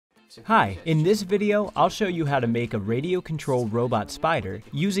Hi, in this video, I'll show you how to make a radio-controlled robot spider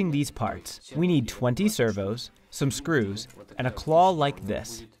using these parts. We need 20 servos, some screws, and a claw like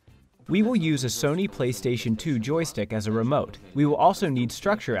this. We will use a Sony PlayStation 2 joystick as a remote. We will also need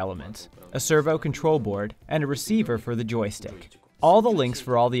structure elements, a servo control board, and a receiver for the joystick. All the links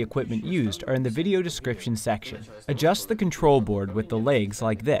for all the equipment used are in the video description section. Adjust the control board with the legs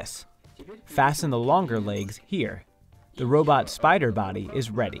like this. Fasten the longer legs here. The robot spider body is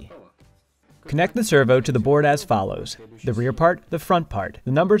ready. Connect the servo to the board as follows. The rear part, the front part.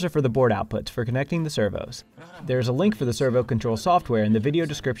 The numbers are for the board outputs for connecting the servos. There is a link for the servo control software in the video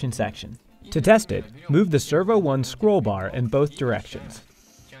description section. To test it, move the servo 1 scroll bar in both directions.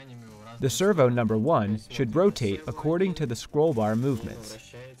 The servo number 1 should rotate according to the scroll bar movements.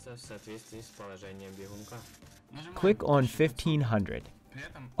 Click on 1500.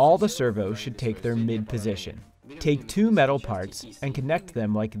 All the servos should take their mid position. Take 2 metal parts and connect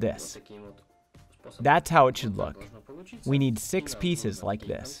them like this. That's how it should look. We need 6 pieces like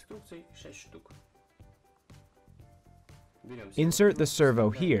this. Insert the servo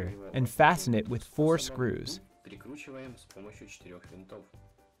here and fasten it with 4 screws.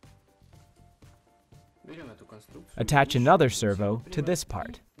 Attach another servo to this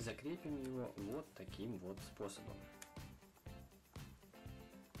part.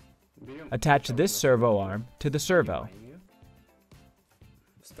 Attach this servo arm to the servo.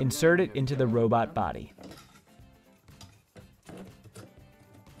 Insert it into the robot body.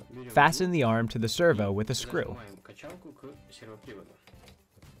 Fasten the arm to the servo with a screw.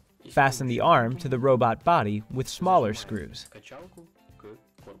 Fasten the arm to the robot body with smaller screws.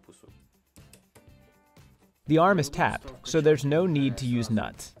 The arm is tapped, so there's no need to use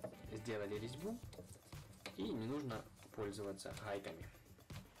nuts.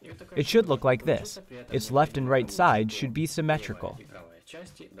 It should look like this. Its left and right sides should be symmetrical.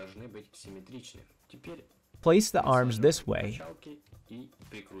 Place the arms this way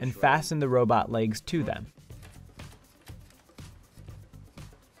and fasten the robot legs to them.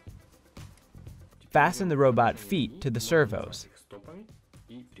 Fasten the robot feet to the servos.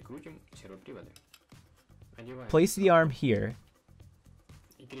 Place the arm here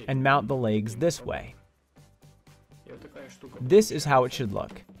and mount the legs this way. This is how it should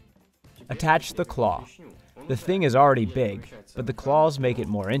look. Attach the claw. The thing is already big, but the claws make it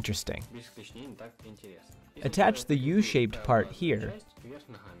more interesting. Attach the U-shaped part here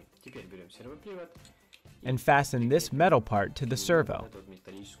and fasten this metal part to the servo.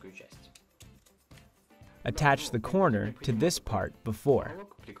 Attach the corner to this part before.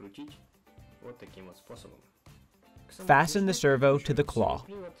 Fasten the servo to the claw.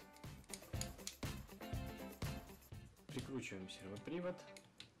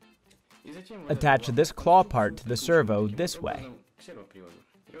 Attach this claw part to the servo this way.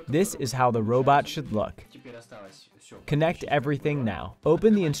 This is how the robot should look. Connect everything now.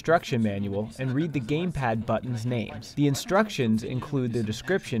 Open the instruction manual and read the gamepad buttons' names. The instructions include the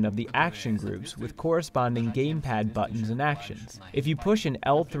description of the action groups with corresponding gamepad buttons and actions. If you push an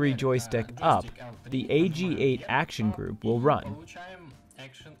L3 joystick up, the AG8 action group will run.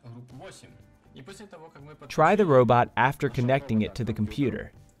 Try the robot after connecting it to the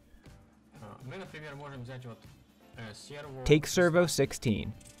computer. Take servo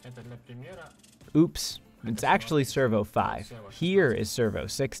 16. Oops, it's actually servo 5. Here is servo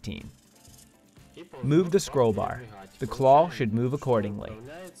 16. Move the scroll bar. The claw should move accordingly.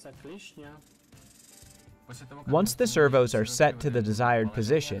 Once the servos are set to the desired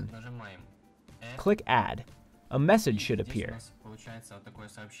position, click Add. A message should appear.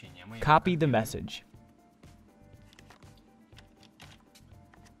 Copy the message.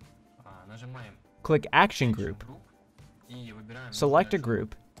 Click Action Group, select a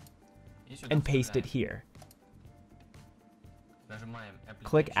group, and paste it here.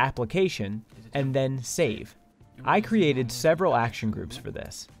 Click Application, and then Save. I created several action groups for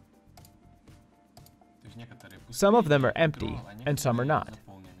this. Some of them are empty, and some are not.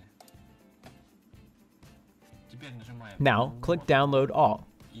 Now, click Download All.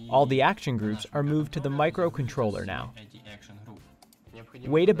 All the action groups are moved to the microcontroller now.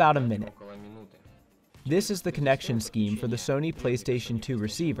 Wait about a minute. This is the connection scheme for the Sony PlayStation 2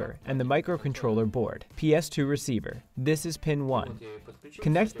 receiver and the microcontroller board. PS2 receiver. This is pin 1.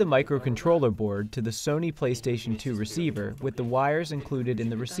 Connect the microcontroller board to the Sony PlayStation 2 receiver with the wires included in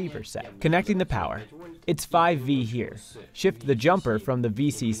the receiver set. Connecting the power. It's 5V here. Shift the jumper from the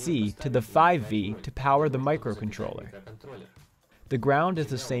VCC to the 5V to power the microcontroller. The ground is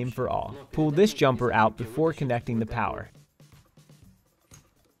the same for all. Pull this jumper out before connecting the power.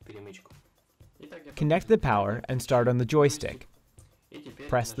 Connect the power and start on the joystick.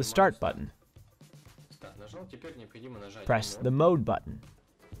 Press the Start button. Press the Mode button.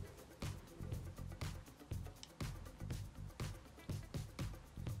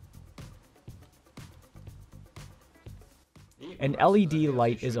 An LED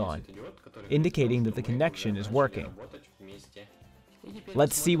light is on, indicating that the connection is working.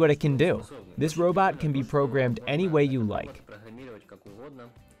 Let's see what it can do. This robot can be programmed any way you like.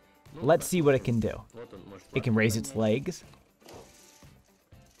 Let's see what it can do. It can raise its legs.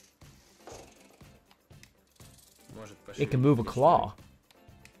 It can move a claw.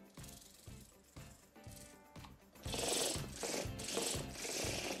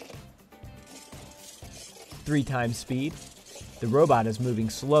 Three times speed. The robot is moving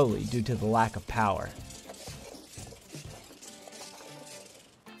slowly due to the lack of power.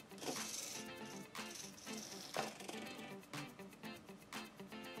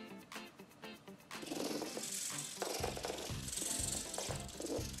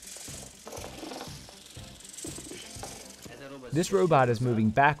 This robot is moving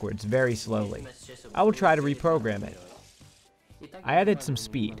backwards very slowly. I will try to reprogram it. I added some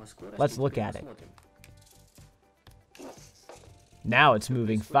speed. Let's look at it. Now it's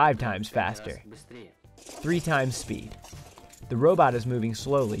moving 5 times faster. 3 times speed. The robot is moving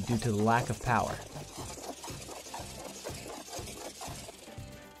slowly due to the lack of power.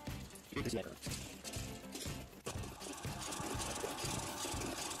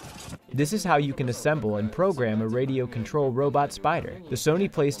 This is how you can assemble and program a radio control robot spider. The Sony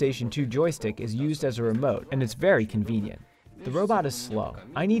PlayStation 2 joystick is used as a remote, and it's very convenient. The robot is slow.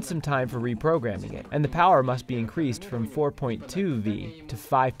 I need some time for reprogramming it, and the power must be increased from 4.2V to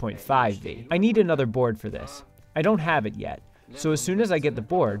 5.5V. I need another board for this. I don't have it yet, so as soon as I get the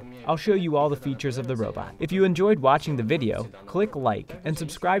board, I'll show you all the features of the robot. If you enjoyed watching the video, click like and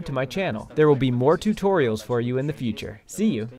subscribe to my channel. There will be more tutorials for you in the future. See you!